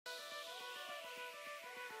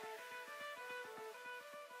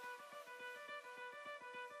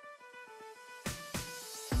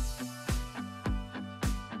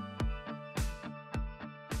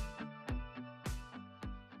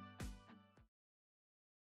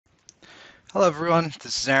Hello everyone,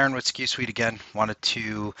 this is Aaron with SkuSuite again. Wanted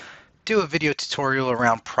to do a video tutorial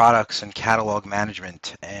around products and catalog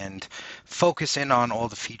management and focus in on all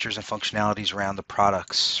the features and functionalities around the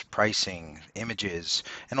products, pricing, images,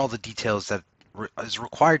 and all the details that is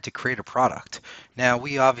required to create a product. Now,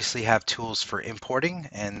 we obviously have tools for importing,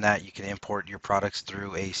 and that you can import your products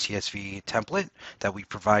through a CSV template that we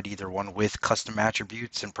provide, either one with custom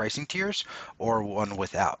attributes and pricing tiers or one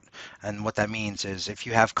without. And what that means is if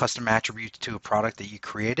you have custom attributes to a product that you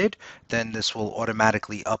created, then this will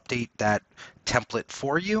automatically update that template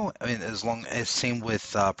for you. I mean, as long as same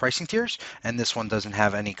with pricing tiers, and this one doesn't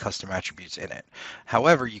have any custom attributes in it.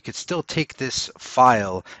 However, you could still take this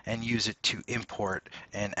file and use it to import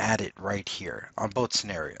and add it right here on both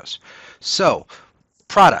scenarios. So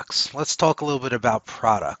products. Let's talk a little bit about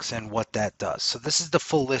products and what that does. So this is the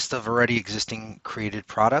full list of already existing created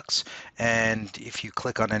products. And if you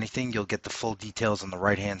click on anything, you'll get the full details on the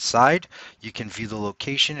right-hand side. You can view the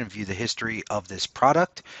location and view the history of this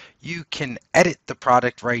product. You can edit the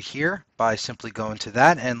product right here by simply going to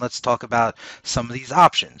that. And let's talk about some of these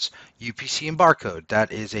options. UPC and barcode.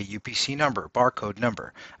 That is a UPC number, barcode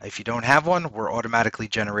number. If you don't have one, we're automatically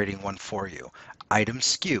generating one for you. Item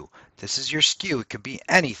SKU. This is your SKU. It could be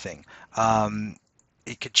anything.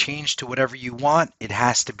 It could change to whatever you want. It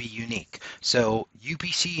has to be unique. So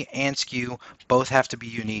UPC and SKU both have to be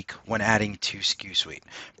unique when adding to SkuSuite.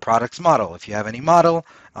 Products model. If you have any model,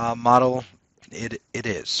 it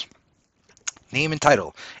is. Name and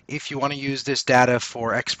title. If you want to use this data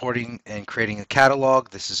for exporting and creating a catalog,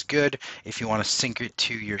 this is good. If you want to sync it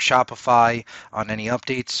to your Shopify on any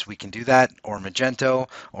updates, we can do that, or Magento,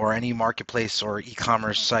 or any marketplace or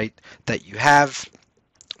e-commerce site that you have.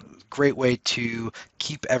 Great way to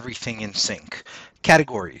keep everything in sync.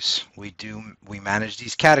 Categories. We manage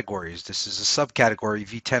these categories. This is a subcategory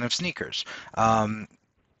V10 of sneakers.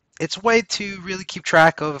 It's a way to really keep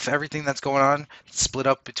track of everything that's going on, split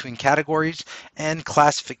up between categories and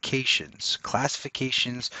classifications.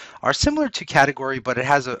 Classifications are similar to category, but it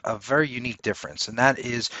has a very unique difference, and that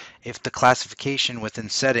is if the classification within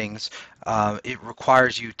settings, it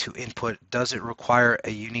requires you to input, does it require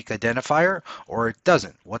a unique identifier or it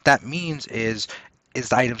doesn't? What that means is the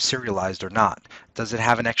item serialized or not? Does it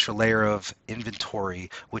have an extra layer of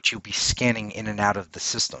inventory which you'll be scanning in and out of the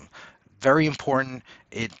system? Very important.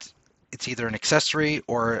 It's either an accessory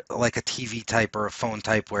or like a TV type or a phone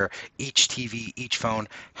type where each TV, each phone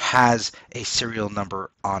has a serial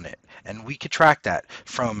number on it. And we could track that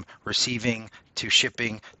from receiving to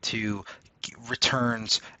shipping to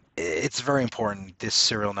returns. It's very important, this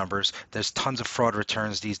serial numbers. There's tons of fraud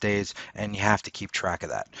returns these days, and you have to keep track of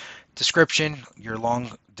that. Description, your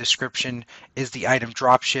long description. Is the item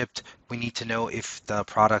drop shipped? We need to know if the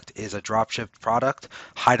product is a drop shipped product.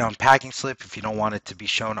 Hide on packing slip if you don't want it to be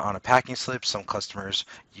shown on a packing slip. Some customers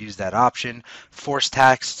use that option. Force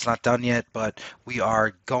tax, it's not done yet, but we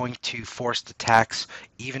are going to force the tax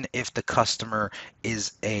even if the customer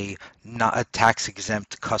is not a tax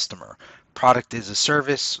exempt customer. Product is a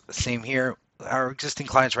service, same here. Our existing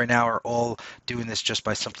clients right now are all doing this just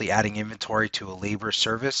by simply adding inventory to a labor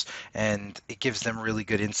service, and it gives them really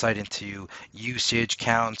good insight into usage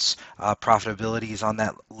counts, profitabilities on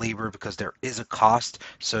that labor, because there is a cost.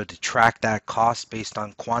 So to track that cost based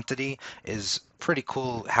on quantity is pretty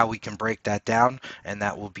cool how we can break that down, and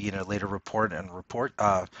that will be in a later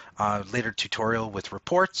later tutorial with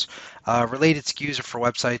reports. Related SKUs are for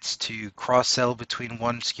websites to cross-sell between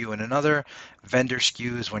one SKU and another. Vendor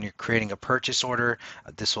SKUs, when you're creating a purchase order,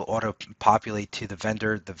 this will auto-populate to the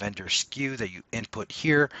vendor SKU that you input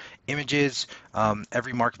here. Images,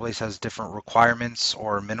 every marketplace has different requirements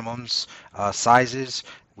or minimums, sizes.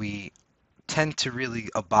 We tend to really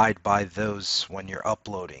abide by those when you're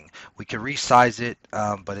uploading. We can resize it,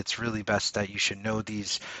 but it's really best that you should know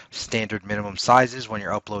these standard minimum sizes when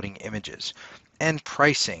you're uploading images. And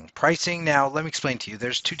pricing. Pricing, now let me explain to you.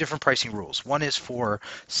 There's two different pricing rules. One is for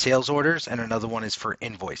sales orders and another one is for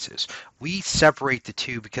invoices. We separate the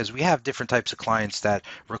two because we have different types of clients that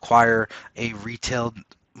require a retail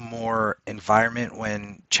more environment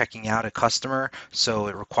when checking out a customer, so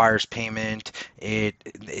it requires payment. It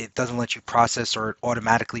doesn't let you process, or it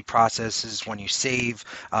automatically processes when you save,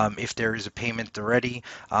 if there is a payment already.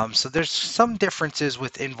 So there's some differences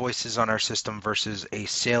with invoices on our system versus a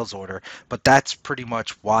sales order, but that's pretty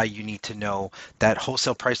much why you need to know that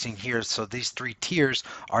wholesale pricing here. So these three tiers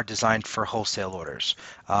are designed for wholesale orders.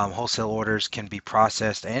 Wholesale orders can be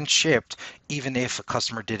processed and shipped even if a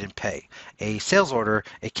customer didn't pay. A sales order,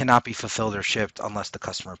 it cannot be fulfilled or shipped unless the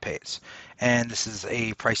customer pays. And this is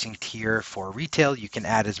a pricing tier for retail. You can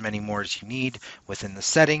add as many more as you need within the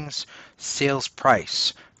settings. Sales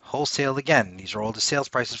price. Wholesale, again, these are all the sales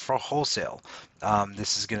prices for wholesale.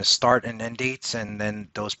 This is going to start and end dates, and then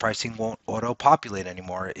those pricing won't auto-populate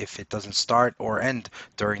anymore if it doesn't start or end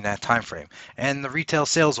during that time frame. And the retail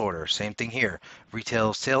sales order, same thing here.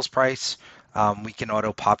 Retail sales price, we can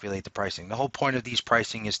auto-populate the pricing. The whole point of these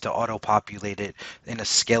pricing is to auto-populate it in a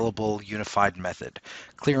scalable, unified method.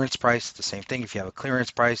 Clearance price, the same thing. If you have a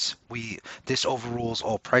clearance price, this overrules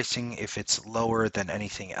all pricing if it's lower than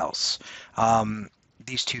anything else.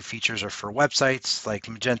 These two features are for websites like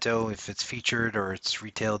Magento. If it's featured or it's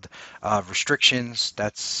retailed restrictions,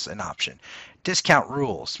 that's an option. Discount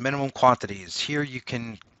rules, minimum quantities. Here you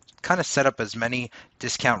can kind of set up as many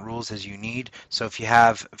discount rules as you need. So if you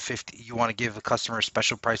have 50, you want to give a customer a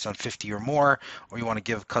special price on 50 or more, or you want to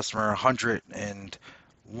give a customer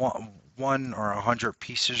 101 or 100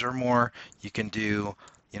 pieces or more, you can do,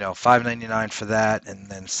 $5.99 for that, and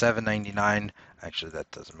then $7.99. Actually, that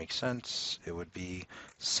doesn't make sense. It would be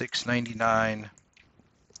 $6.99,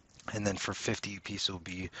 and then for 50 pieces it will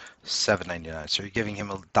be $7.99. So you're giving him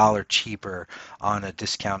 $1 cheaper on a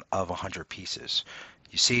discount of 100 pieces.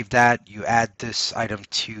 You save that, you add this item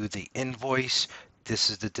to the invoice. This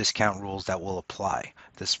is the discount rules that will apply.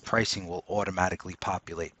 This pricing will automatically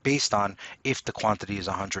populate based on if the quantity is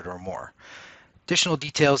 100 or more. Additional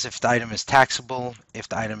details: if the item is taxable, if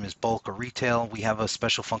the item is bulk or retail. We have a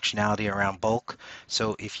special functionality around bulk.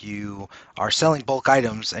 So if you are selling bulk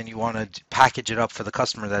items and you want to package it up for the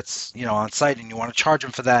customer that's on site and you want to charge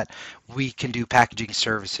them for that, we can do packaging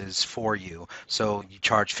services for you. So you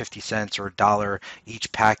charge 50 cents or $1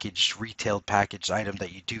 each packaged, retailed packaged item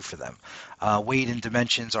that you do for them. Weight and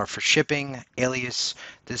dimensions are for shipping. Alias,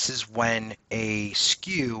 this is when a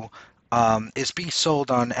SKU is being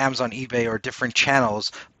sold on Amazon, eBay, or different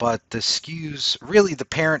channels, but the SKUs, really the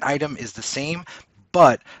parent item is the same,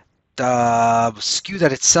 but the SKU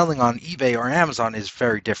that it's selling on eBay or Amazon is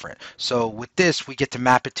very different. So with this, we get to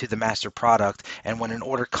map it to the master product, and when an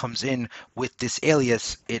order comes in with this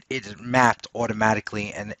alias, it is mapped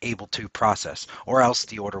automatically and able to process, or else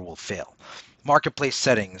the order will fail. Marketplace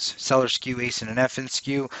settings, seller SKU, ASIN, and FIN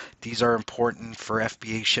SKU. These are important for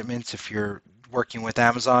FBA shipments. If you're working with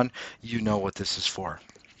Amazon, you know what this is for.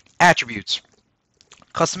 Attributes.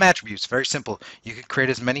 Custom attributes, very simple. You can create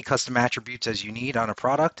as many custom attributes as you need on a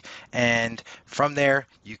product, and from there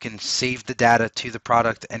you can save the data to the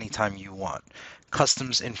product anytime you want.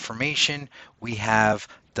 Customs information, we have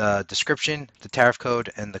the description, the tariff code,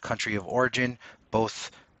 and the country of origin.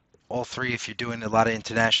 All three, if you're doing a lot of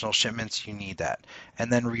international shipments, you need that. And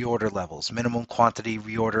then reorder levels, minimum quantity,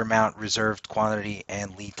 reorder amount, reserved quantity,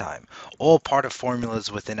 and lead time. All part of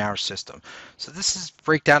formulas within our system. So this is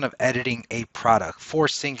breakdown of editing a product.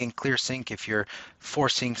 Force sync and clear sync. If you're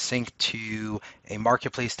forcing sync to a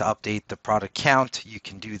marketplace to update the product count, you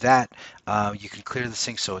can do that. You can clear the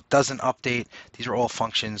sync so it doesn't update. These are all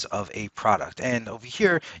functions of a product. And over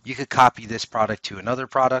here, you could copy this product to another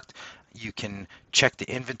product. You can check the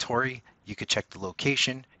inventory, you could check the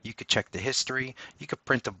location, you could check the history, you could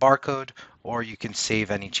print a barcode, or you can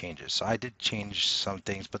save any changes. So I did change some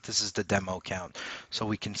things, but this is the demo count, so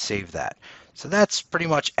we can save that. So that's pretty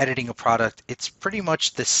much editing a product. It's pretty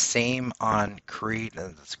much the same on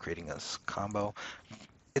creating a combo.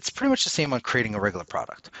 It's pretty much the same on creating a regular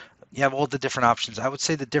product. You have all the different options. I would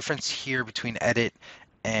say the difference here between edit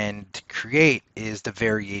and create is the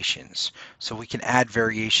variations. So we can add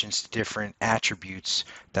variations to different attributes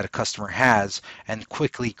that a customer has and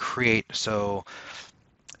quickly create. So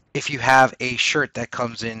if you have a shirt that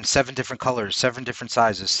comes in 7 different colors, 7 different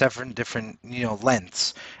sizes, 7 different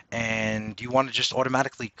lengths, and you want to just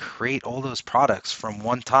automatically create all those products from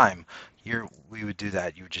one time, we would do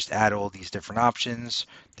that. You would just add all these different options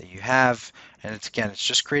that you have, and it's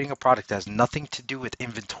just creating a product that has nothing to do with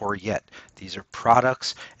inventory yet. These are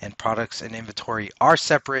products, and products and inventory are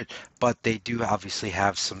separate, but they do obviously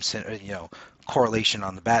have some correlation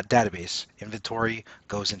on the database. Inventory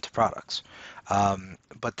goes into products.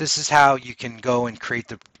 But this is how you can go and create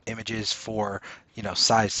the images for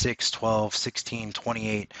size 6, 12, 16,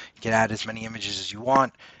 28. You can add as many images as you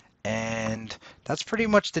want. And that's pretty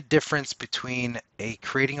much the difference between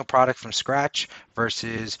creating a product from scratch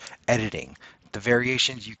versus editing. The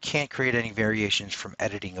variations, you can't create any variations from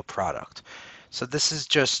editing a product. So this is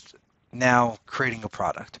just now creating a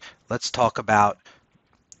product. Let's talk about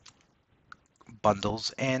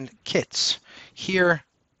bundles and kits. Here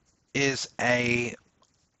is a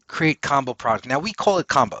create combo product. Now we call it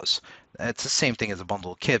combos. It's the same thing as a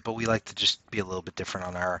bundle kit, but we like to just be a little bit different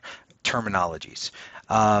on our terminologies.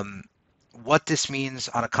 What this means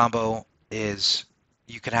on a combo is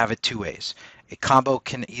you can have it 2 ways. A combo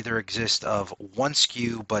can either exist of one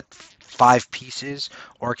SKU but 5 pieces,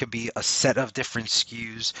 or it could be a set of different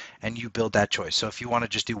SKUs and you build that choice. So if you want to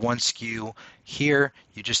just do one SKU here,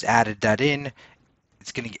 you just added that in.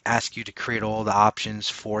 It's going to ask you to create all the options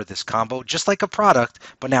for this combo, just like a product,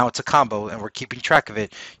 but now it's a combo and we're keeping track of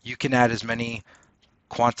it. You can add as many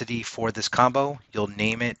quantity for this combo. You'll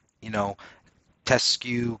name it, test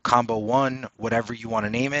SKU combo 1, whatever you want to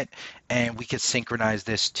name it, and we could synchronize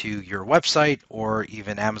this to your website or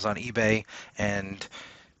even Amazon, eBay, and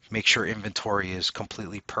make sure inventory is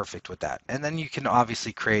completely perfect with that. And then you can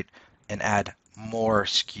obviously create and add more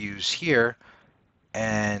SKUs here,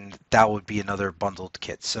 and that would be another bundled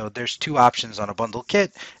kit. So there's 2 options on a bundled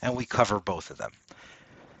kit, and we cover both of them.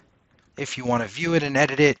 If you want to view it and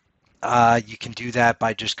edit it, you can do that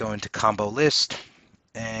by just going to combo list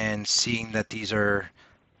and seeing that these are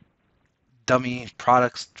dummy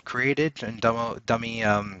products created and dummy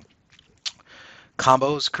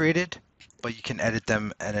combos created, but you can edit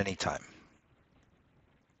them at any time.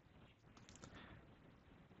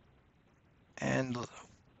 And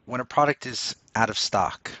when a product is out of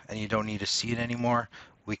stock and you don't need to see it anymore,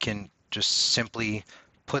 we can just simply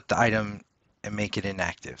put the item and make it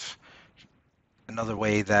inactive. Another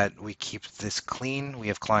way that we keep this clean, we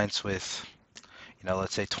have clients with,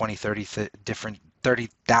 let's say 20,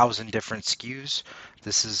 30,000 different SKUs.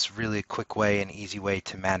 This is really a quick way and easy way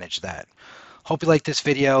to manage that. Hope you like this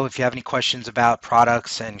video. If you have any questions about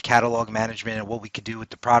products and catalog management and what we could do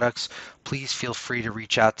with the products, please feel free to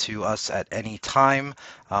reach out to us at any time.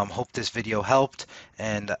 Hope this video helped,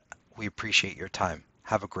 and we appreciate your time.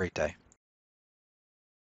 Have a great day.